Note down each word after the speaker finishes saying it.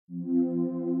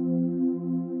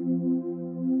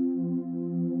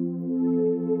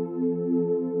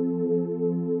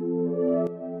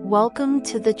Welcome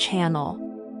to the channel.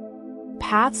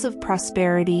 Paths of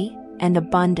Prosperity and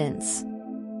Abundance.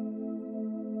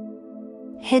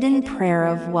 Hidden Prayer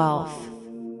of Wealth.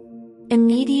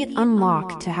 Immediate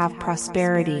unlock to have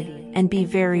prosperity and be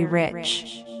very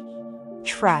rich.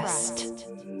 Trust.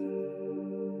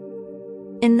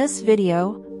 In this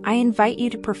video, I invite you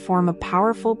to perform a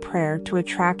powerful prayer to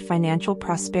attract financial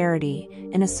prosperity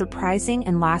in a surprising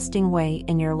and lasting way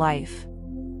in your life.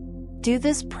 Do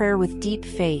this prayer with deep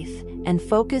faith and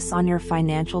focus on your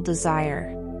financial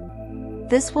desire.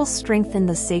 This will strengthen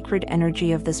the sacred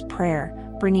energy of this prayer,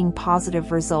 bringing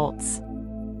positive results.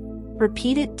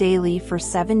 Repeat it daily for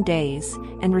 7 days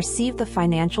and receive the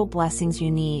financial blessings you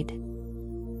need.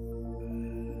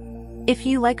 If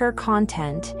you like our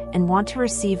content and want to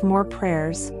receive more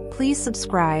prayers, please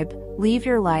subscribe, leave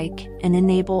your like, and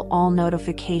enable all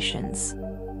notifications.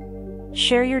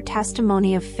 Share your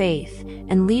testimony of faith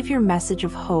and leave your message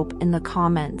of hope in the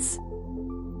comments.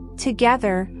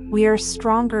 Together, we are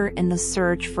stronger in the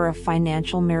search for a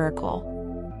financial miracle.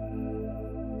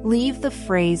 Leave the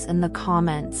phrase in the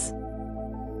comments.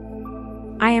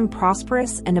 I am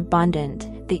prosperous and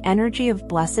abundant. The energy of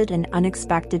blessed and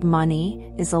unexpected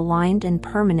money is aligned and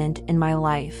permanent in my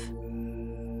life.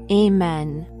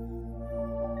 Amen.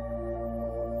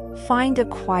 Find a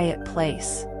quiet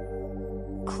place.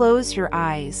 Close your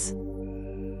eyes.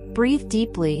 Breathe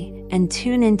deeply and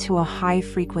tune into a high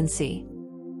frequency.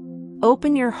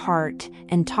 Open your heart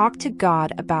and talk to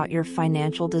God about your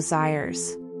financial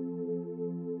desires.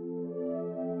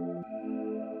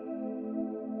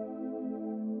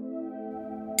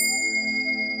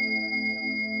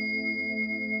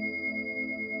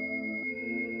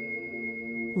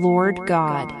 Lord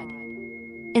God,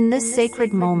 in this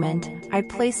sacred moment, I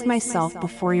place myself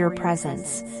before your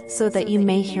presence so that you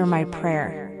may hear my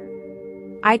prayer.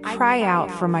 I cry out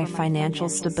for my financial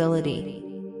stability.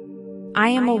 I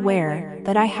am aware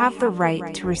that I have the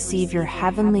right to receive your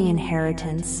heavenly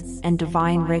inheritance and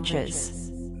divine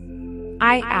riches.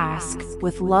 I ask,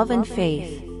 with love and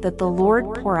faith, that the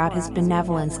Lord pour out his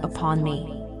benevolence upon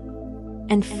me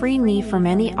and free me from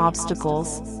any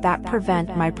obstacles that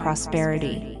prevent my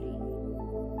prosperity.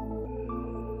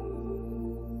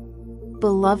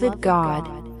 Beloved God,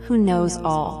 who knows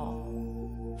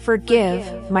all,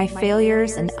 forgive my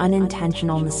failures and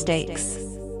unintentional mistakes.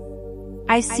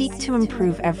 I seek to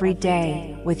improve every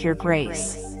day with your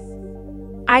grace.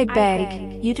 I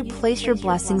beg you to place your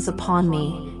blessings upon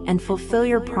me and fulfill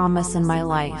your promise in my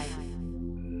life.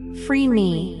 Free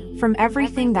me from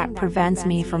everything that prevents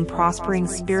me from prospering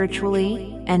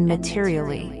spiritually and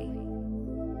materially.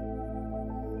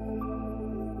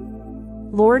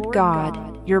 Lord God,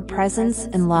 your presence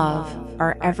and love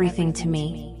are everything to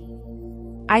me.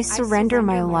 I surrender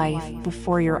my life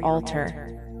before your altar,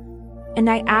 and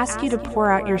I ask you to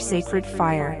pour out your sacred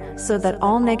fire so that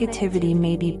all negativity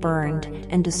may be burned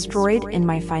and destroyed in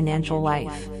my financial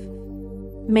life.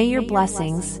 May your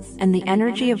blessings and the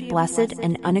energy of blessed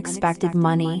and unexpected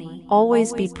money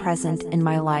always be present in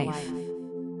my life.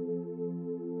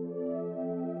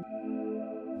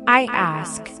 I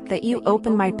ask that you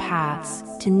open my paths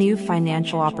to new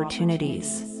financial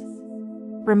opportunities.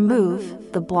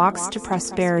 Remove the blocks to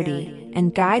prosperity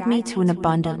and guide me to an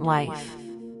abundant life.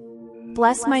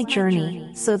 Bless my journey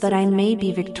so that I may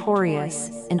be victorious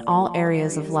in all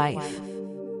areas of life.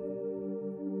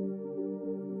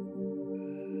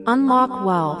 Unlock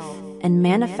wealth and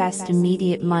manifest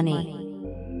immediate money.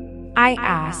 I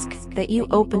ask that you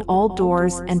open all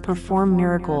doors and perform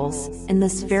miracles in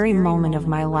this very moment of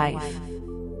my life.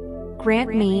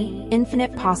 Grant me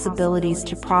infinite possibilities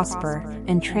to prosper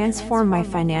and transform my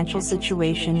financial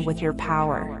situation with your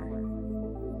power.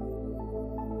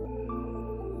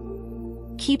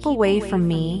 Keep away from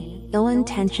me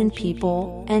ill-intentioned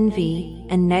people, envy,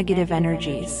 and negative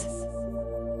energies.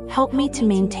 Help me to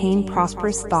maintain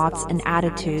prosperous thoughts and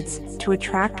attitudes to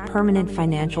attract permanent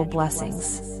financial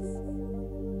blessings.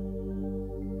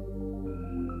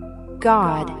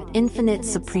 God, infinite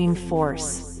supreme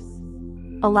force,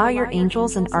 allow your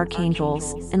angels and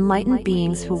archangels, enlightened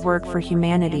beings who work for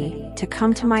humanity, to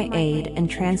come to my aid and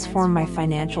transform my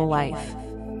financial life.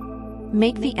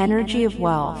 Make the energy of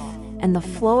wealth and the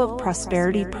flow of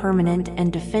prosperity permanent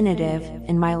and definitive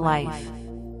in my life.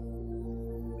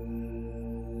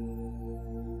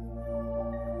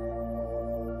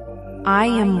 I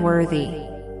am worthy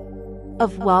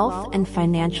of wealth and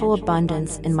financial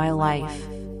abundance in my life.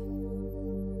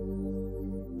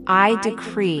 I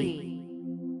decree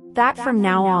that from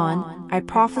now on, I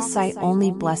prophesy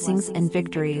only blessings and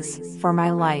victories for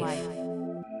my life.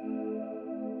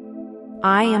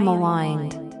 I am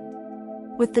aligned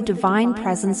with the divine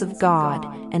presence of God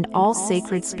and all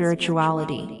sacred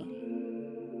spirituality.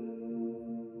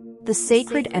 The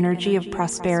sacred energy of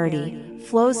prosperity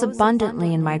flows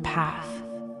abundantly in my path.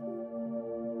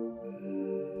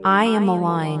 I am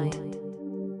aligned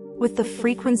with the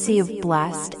frequency of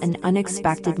blessed and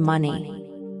unexpected money.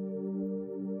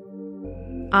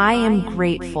 I am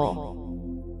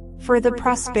grateful for the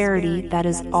prosperity that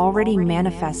is already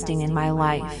manifesting in my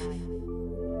life.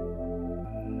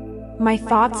 My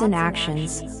thoughts and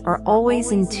actions are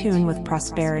always in tune with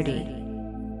prosperity.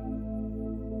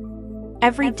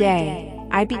 Every day,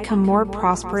 I become more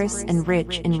prosperous and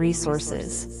rich in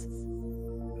resources.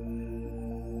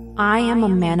 I am a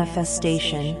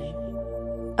manifestation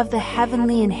of the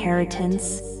heavenly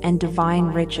inheritance and divine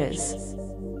riches.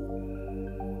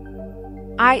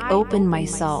 I open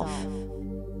myself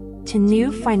to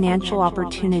new financial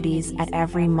opportunities at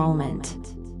every moment.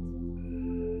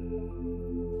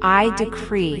 I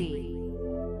decree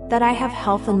that I have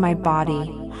health in my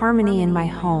body, harmony in my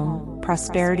home,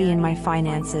 prosperity in my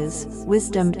finances,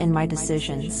 wisdom in my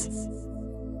decisions,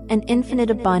 and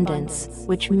infinite abundance,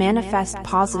 which manifest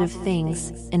positive things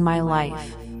in my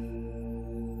life.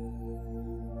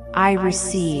 I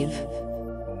receive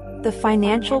the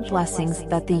financial blessings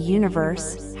that the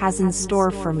universe has in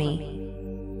store for me.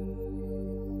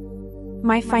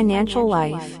 My financial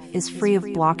life is free of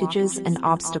blockages and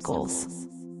obstacles.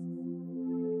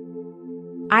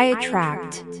 I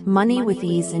attract money with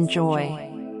ease and joy.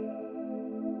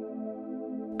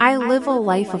 I live a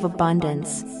life of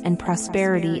abundance and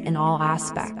prosperity in all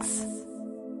aspects.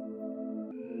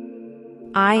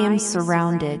 I am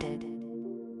surrounded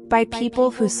by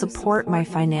people who support my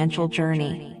financial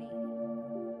journey.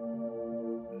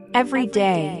 Every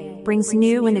day brings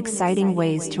new and exciting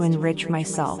ways to enrich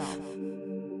myself.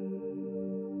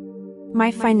 My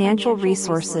financial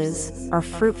resources are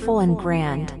fruitful and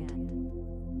grand.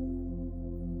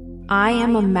 I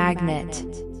am a magnet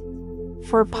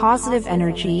for positive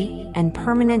energy and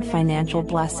permanent financial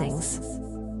blessings.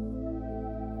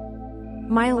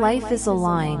 My life is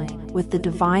aligned with the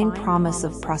divine promise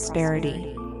of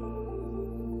prosperity.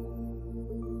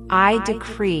 I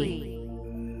decree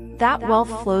that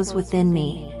wealth flows within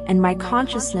me, and my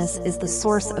consciousness is the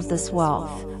source of this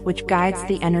wealth, which guides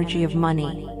the energy of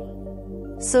money,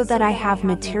 so that I have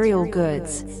material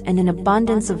goods and an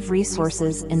abundance of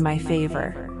resources in my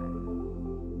favor.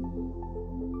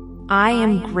 I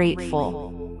am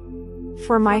grateful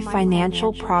for my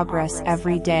financial progress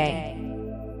every day.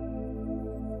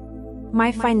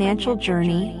 My financial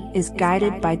journey is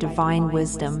guided by divine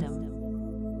wisdom.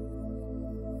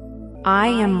 I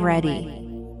am ready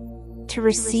to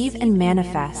receive and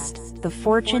manifest the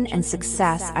fortune and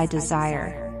success I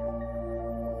desire.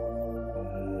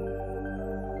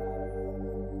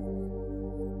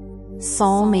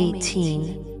 Psalm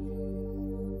 18.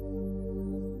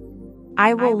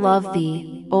 I will love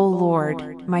thee, O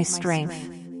Lord, my strength.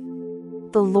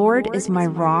 The Lord is my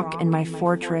rock and my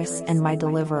fortress and my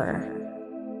deliverer.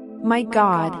 My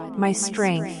God, my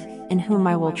strength, in whom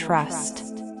I will trust.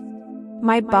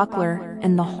 My buckler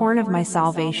and the horn of my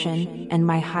salvation and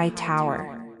my high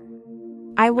tower.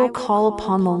 I will call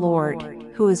upon the Lord,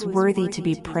 who is worthy to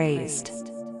be praised.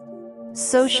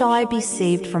 So shall I be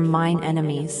saved from mine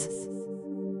enemies.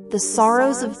 The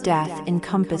sorrows of death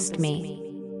encompassed me,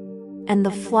 and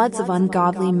the floods of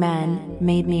ungodly men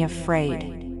made me afraid.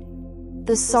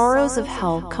 The sorrows of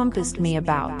hell compassed me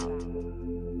about.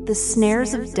 The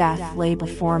snares of death lay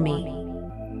before me.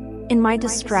 In my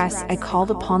distress I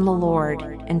called upon the Lord,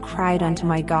 and cried unto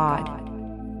my God.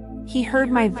 He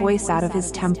heard my voice out of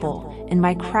his temple, and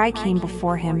my cry came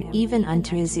before him even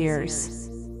unto his ears.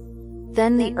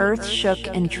 Then the earth shook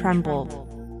and trembled.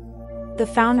 The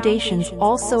foundations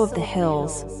also of the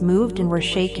hills moved and were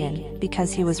shaken,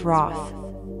 because he was wroth.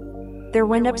 There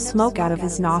went up smoke out of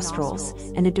his nostrils,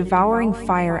 and a devouring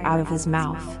fire out of his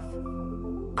mouth.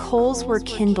 Coals were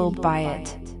kindled by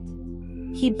it.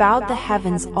 He bowed the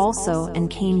heavens also and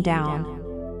came down,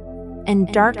 and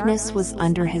darkness was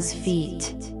under his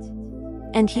feet.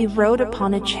 And he rode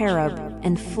upon a cherub,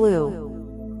 and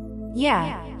flew.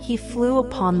 He flew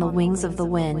upon the wings of the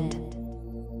wind.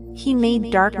 He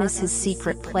made darkness his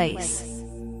secret place.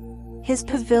 His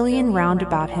pavilion round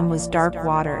about him was dark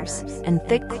waters, and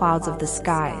thick clouds of the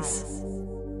skies.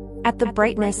 At the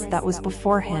brightness that was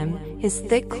before him, his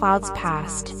thick clouds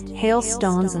passed,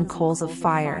 hailstones and coals of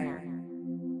fire.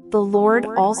 The Lord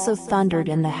also thundered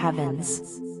in the heavens,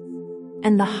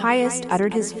 and the Highest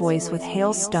uttered his voice with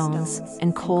hailstones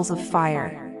and coals of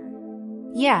fire.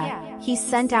 He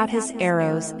sent out his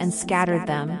arrows and scattered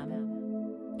them,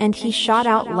 and he shot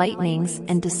out lightnings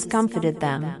and discomfited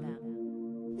them.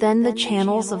 Then the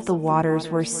channels of the waters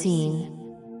were seen,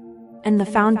 and the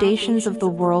foundations of the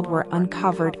world were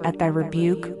uncovered at thy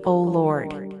rebuke, O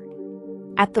Lord.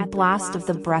 At the blast of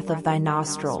the breath of thy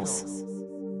nostrils.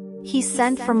 He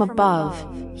sent from above,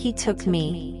 he took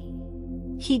me.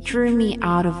 He drew me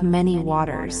out of many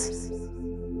waters.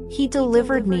 He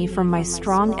delivered me from my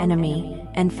strong enemy,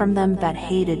 and from them that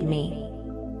hated me.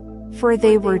 For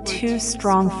they were too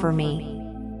strong for me.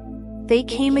 They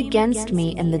came against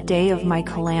me in the day of my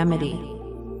calamity.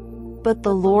 But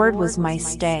the Lord was my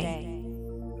stay.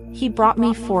 He brought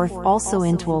me forth also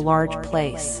into a large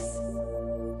place.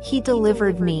 He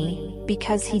delivered me,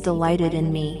 because he delighted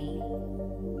in me.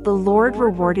 The Lord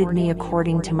rewarded me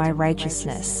according to my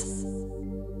righteousness.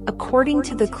 According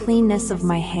to the cleanness of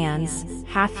my hands,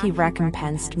 hath he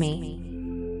recompensed me.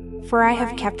 For I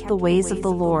have kept the ways of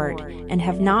the Lord, and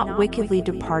have not wickedly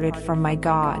departed from my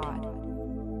God.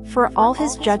 For all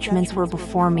his judgments were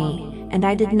before me, and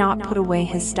I did not put away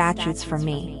his statutes from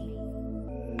me.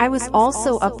 I was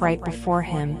also upright before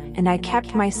him, and I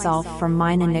kept myself from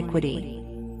mine iniquity.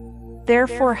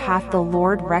 Therefore hath the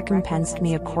Lord recompensed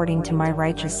me according to my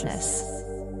righteousness,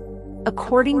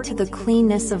 according to the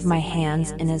cleanness of my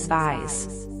hands in his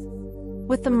eyes.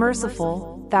 With the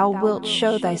merciful, thou wilt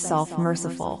show thyself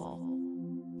merciful.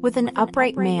 With an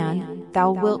upright man,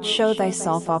 thou wilt show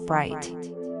thyself upright.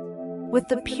 With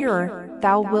the pure,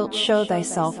 thou wilt show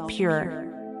thyself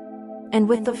pure. And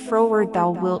with the froward thou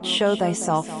wilt show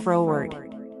thyself froward.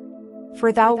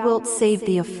 For thou wilt save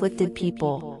the afflicted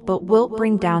people, but wilt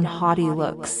bring down haughty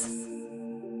looks.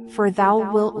 For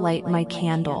thou wilt light my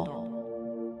candle.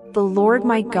 The Lord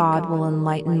my God will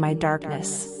enlighten my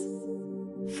darkness.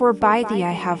 For by thee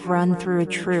I have run through a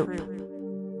troop,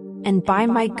 and by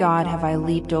my God have I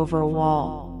leaped over a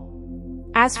wall.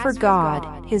 As for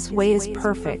God, his way is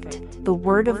perfect, the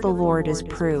word of the Lord is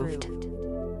proved.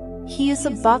 He is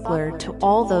a buckler to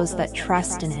all those that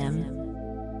trust in him.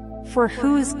 For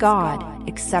who is God,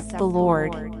 except the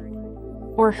Lord?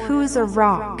 Or who is a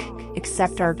rock,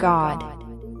 except our God?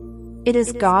 It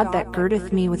is God that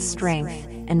girdeth me with strength,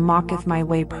 and maketh my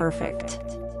way perfect.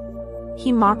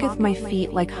 He maketh my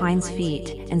feet like hinds' feet,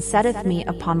 and setteth me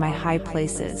upon my high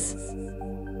places.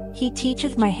 He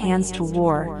teacheth my hands to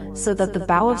war, so that the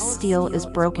bow of steel is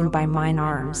broken by mine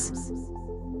arms.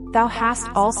 Thou hast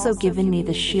also given me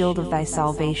the shield of thy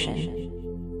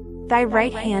salvation. Thy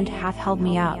right hand hath held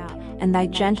me up, and thy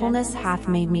gentleness hath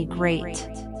made me great.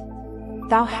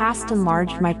 Thou hast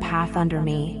enlarged my path under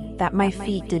me, that my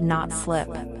feet did not slip.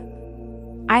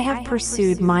 I have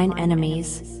pursued mine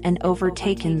enemies, and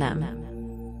overtaken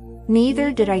them.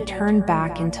 Neither did I turn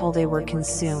back until they were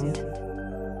consumed.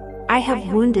 I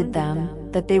have wounded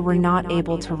them, that they were not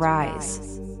able to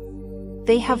rise.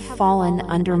 They have fallen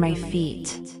under my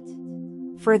feet.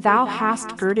 For thou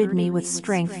hast girded me with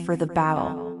strength for the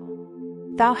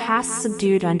battle. Thou hast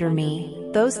subdued under me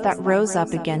those that rose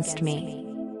up against me.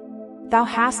 Thou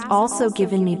hast also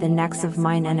given me the necks of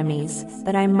mine enemies,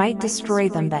 that I might destroy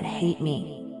them that hate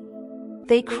me.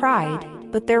 They cried,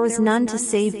 but there was none to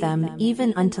save them,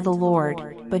 even unto the Lord,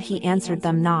 but he answered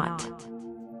them not.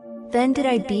 Then did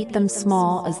I beat them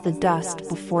small as the dust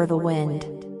before the wind.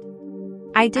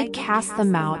 I did cast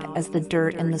them out as the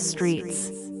dirt in the streets.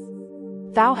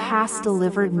 Thou hast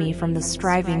delivered me from the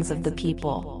strivings of the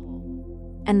people.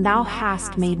 And thou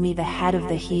hast made me the head of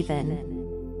the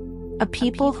heathen. A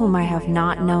people whom I have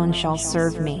not known shall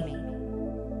serve me.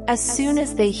 As soon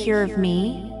as they hear of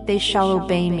me, they shall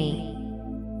obey me.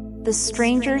 The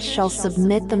strangers shall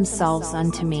submit themselves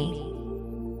unto me.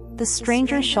 The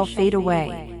strangers shall fade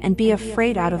away, and be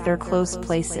afraid out of their close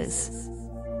places.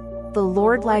 The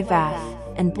Lord liveth,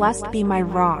 and blessed be my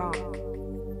rock.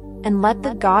 And let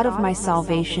the God of my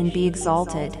salvation be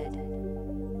exalted.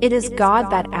 It is God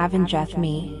that avengeth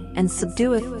me, and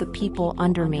subdueth the people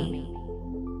under me.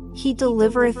 He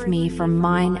delivereth me from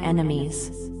mine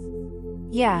enemies.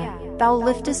 Yea, thou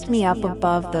liftest me up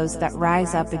above those that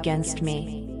rise up against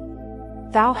me.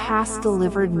 Thou hast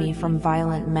delivered me from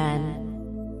violent men.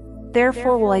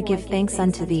 Therefore will I give thanks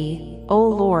unto thee, O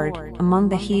Lord, among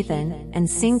the heathen, and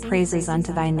sing praises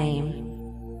unto thy name.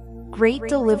 Great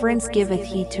deliverance giveth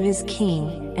he to his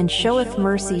king, and showeth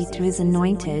mercy to his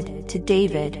anointed, to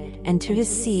David, and to his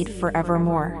seed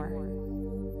forevermore.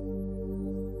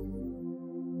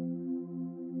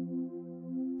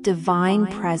 Divine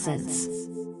Presence.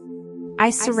 I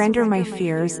surrender my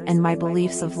fears and my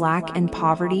beliefs of lack and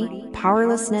poverty,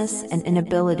 powerlessness and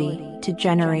inability to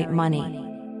generate money.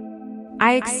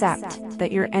 I accept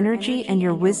that your energy and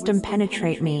your wisdom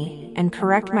penetrate me and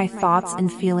correct my thoughts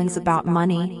and feelings about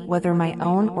money, whether my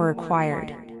own or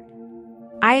acquired.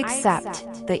 I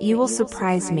accept that you will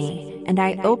surprise me, and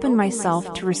I open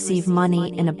myself to receive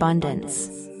money in abundance,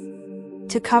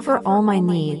 to cover all my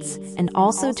needs, and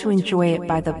also to enjoy it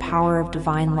by the power of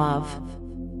divine love.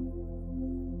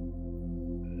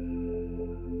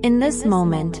 In this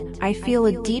moment, I feel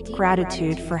a deep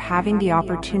gratitude for having the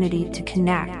opportunity to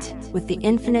connect with the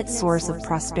infinite source of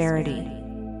prosperity.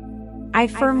 I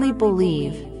firmly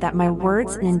believe that my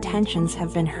words and intentions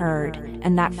have been heard,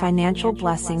 and that financial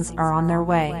blessings are on their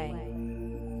way.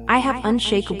 I have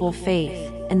unshakable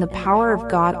faith in the power of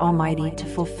God Almighty to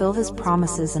fulfill His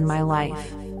promises in my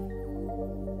life.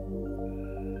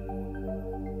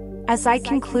 As I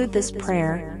conclude this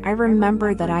prayer, I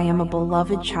remember that I am a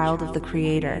beloved child of the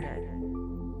Creator,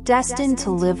 destined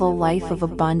to live a life of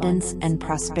abundance and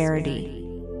prosperity.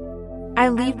 I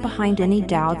leave behind any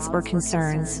doubts or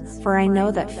concerns, for I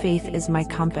know that faith is my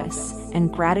compass,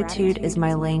 and gratitude is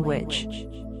my language.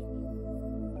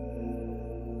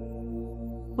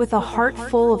 With a heart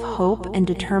full of hope and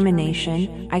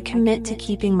determination, I commit to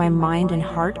keeping my mind and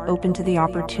heart open to the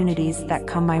opportunities that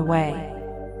come my way.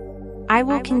 I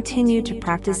will continue to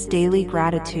practice daily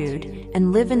gratitude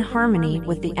and live in harmony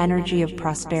with the energy of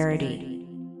prosperity.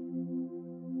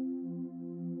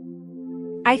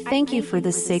 I thank you for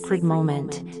this sacred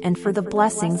moment and for the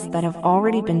blessings that have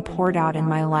already been poured out in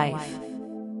my life.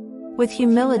 With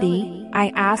humility, I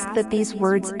ask that these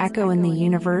words echo in the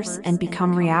universe and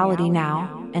become reality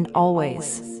now and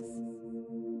always.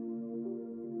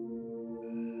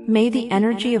 May the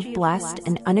energy of blessed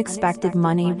and unexpected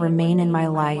money remain in my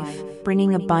life,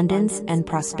 bringing abundance and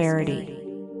prosperity.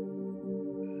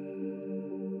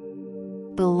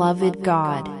 Beloved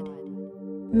God,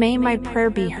 may my prayer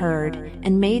be heard,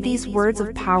 and may these words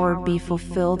of power be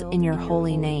fulfilled in your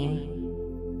holy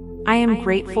name. I am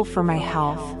grateful for my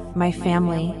health, my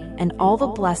family, and all the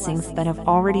blessings that have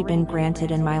already been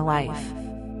granted in my life.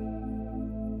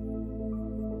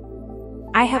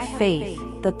 I have faith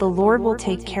that the Lord will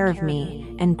take care of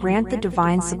me and grant the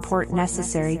divine support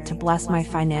necessary to bless my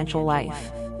financial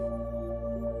life.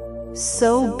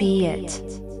 So be it.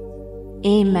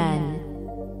 Amen.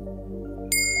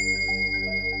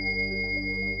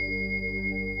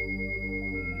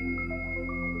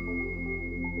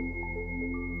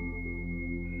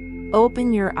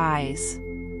 Open your eyes,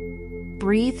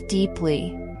 breathe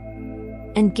deeply,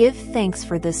 and give thanks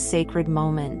for this sacred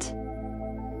moment.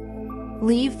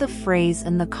 Leave the phrase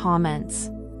in the comments.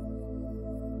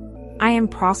 I am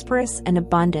prosperous and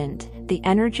abundant. The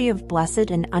energy of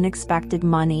blessed and unexpected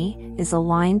money is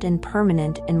aligned and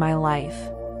permanent in my life.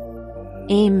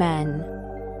 Amen.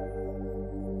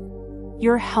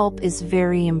 Your help is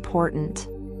very important.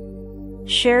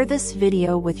 Share this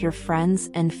video with your friends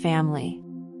and family.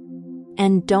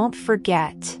 And don't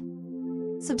forget,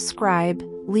 subscribe,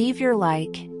 leave your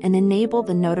like, and enable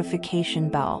the notification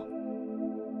bell.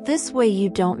 This way you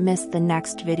don't miss the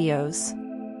next videos.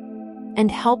 And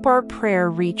help our prayer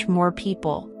reach more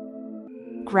people.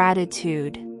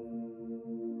 Gratitude.